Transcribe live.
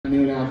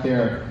afternoon out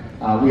there.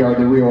 We are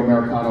the Rio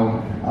Americano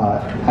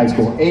High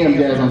School AM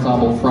Jazz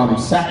Ensemble from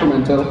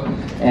Sacramento.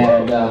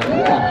 And yeah,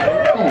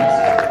 thanks.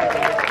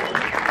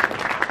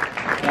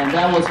 And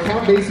that was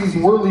Count Basie's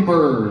Whirly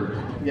Bird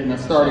getting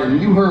us started.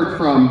 And you heard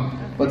from,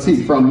 let's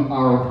see, from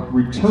our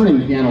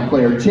returning piano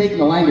player, Jake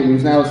Nalangan,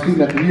 who's now a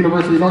student at the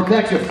University of North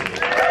Texas. And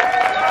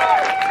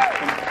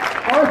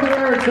Arthur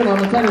Erickson on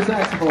the tenor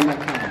saxophone that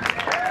time.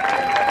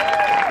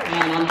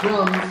 And on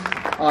drums,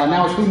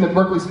 now a student at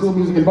Berklee School of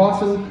Music in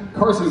Boston,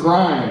 Carson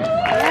Grimes.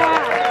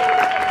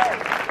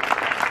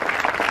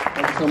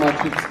 Thank you so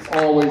much. It's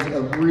always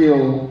a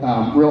real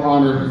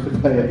honor to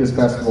play at this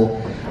festival,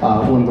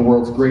 one of the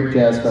world's great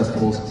jazz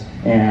festivals.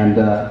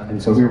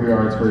 And so here we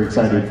are. It's very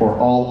exciting for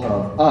all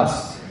of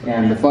us.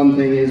 And the fun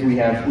thing is we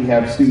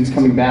have students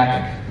coming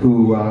back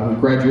who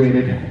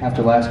graduated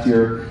after last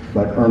year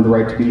but earned the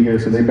right to be here,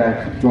 so they're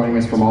back joining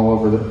us from all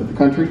over the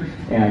country.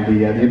 And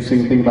the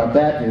interesting thing about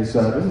that is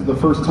this is the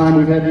first time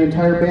we've had the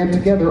entire band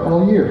together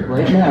all year,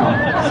 right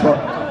now. So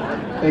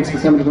thanks for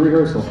coming to the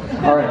rehearsal.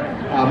 All right,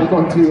 we're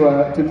going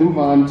to move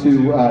on to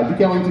Duke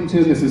Ellington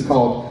tune. This is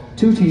called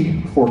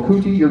Tootie for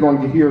Cootie. You're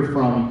going to hear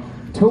from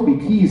Toby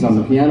Keys on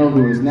the piano,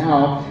 who is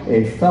now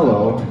a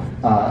fellow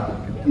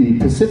the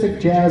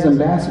Pacific Jazz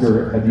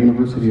Ambassador at the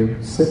University of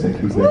Pacific.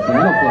 He's a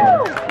piano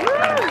player.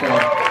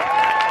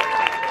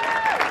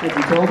 Thank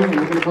you, Toby. And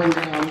we're going to bring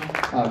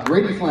down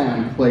Grady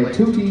Flamm to play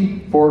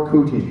Tootie for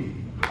Cootie.